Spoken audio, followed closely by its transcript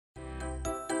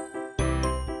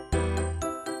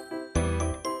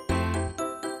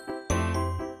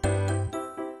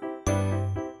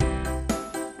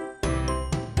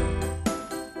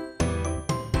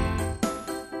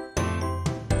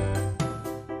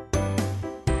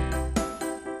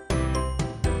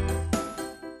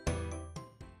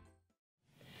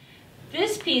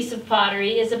piece of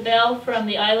pottery is a bell from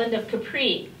the island of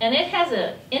Capri, and it has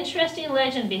an interesting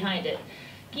legend behind it.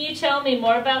 Can you tell me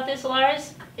more about this,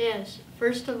 Lars? Yes,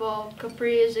 first of all,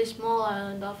 Capri is a small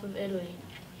island off of Italy.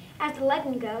 As the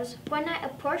legend goes, one night a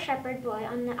poor shepherd boy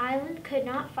on the island could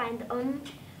not find the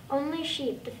only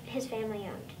sheep his family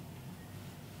owned.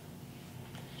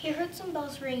 He heard some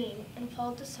bells ringing and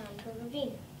followed the sound to a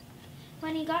ravine.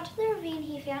 When he got to the ravine,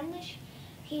 he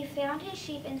found his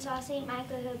sheep and saw St.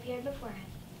 Michael who appeared before him.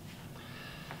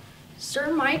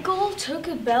 Sir Michael took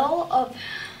a bell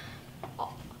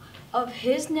of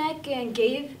his neck and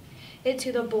gave it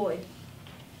to the boy.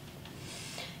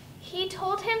 He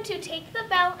told him to take the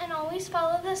bell and always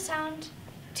follow the sound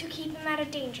to keep him out of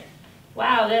danger.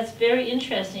 Wow, that's very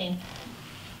interesting.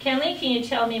 Kenley, can you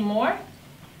tell me more?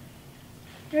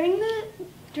 During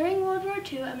World War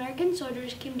II, American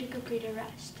soldiers came to Capri to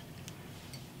rest.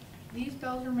 These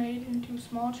bells were made into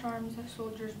small charms that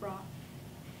soldiers brought.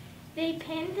 They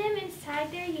pinned them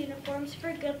inside their uniforms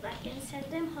for good luck and sent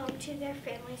them home to their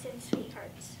families and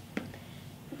sweethearts.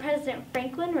 President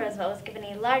Franklin Roosevelt was given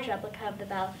a large replica of the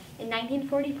bell in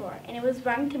 1944, and it was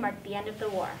rung to mark the end of the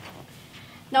war.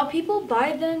 Now people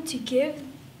buy them to give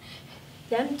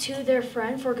them to their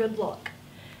friend for good luck.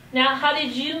 Now, how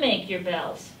did you make your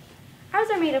bells? Ours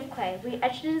are made of clay. We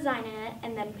etched a design in it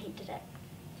and then painted it.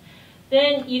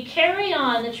 Then you carry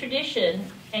on the tradition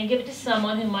and give it to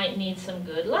someone who might need some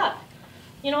good luck.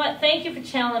 You know what? Thank you for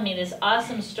telling me this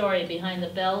awesome story behind the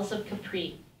bells of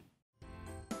Capri.